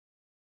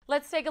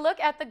Let's take a look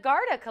at the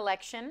Garda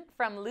collection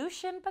from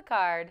Lucien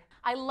Piccard.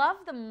 I love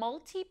the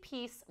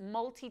multi-piece,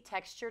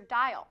 multi-texture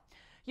dial.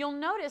 You'll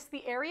notice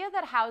the area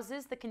that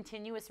houses the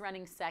continuous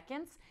running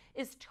seconds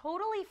is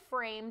totally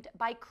framed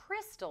by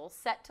crystals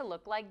set to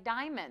look like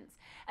diamonds.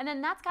 And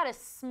then that's got a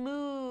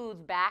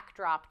smooth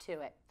backdrop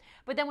to it.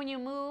 But then when you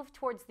move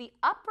towards the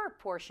upper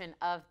portion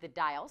of the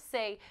dial,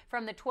 say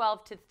from the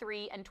 12 to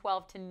 3 and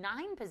 12 to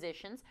 9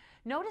 positions,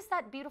 notice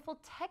that beautiful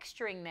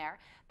texturing there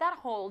that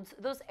holds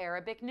those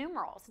Arabic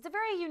numerals. It's a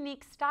very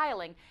unique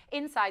styling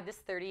inside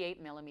this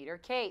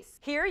 38mm case.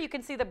 Here you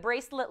can see the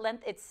bracelet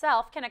length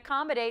itself can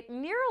accommodate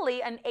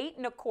nearly an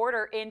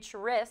 8¼ inch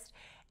wrist,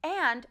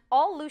 and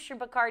all Lucien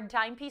Piccard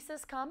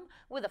timepieces come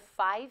with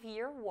a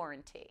 5-year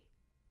warranty.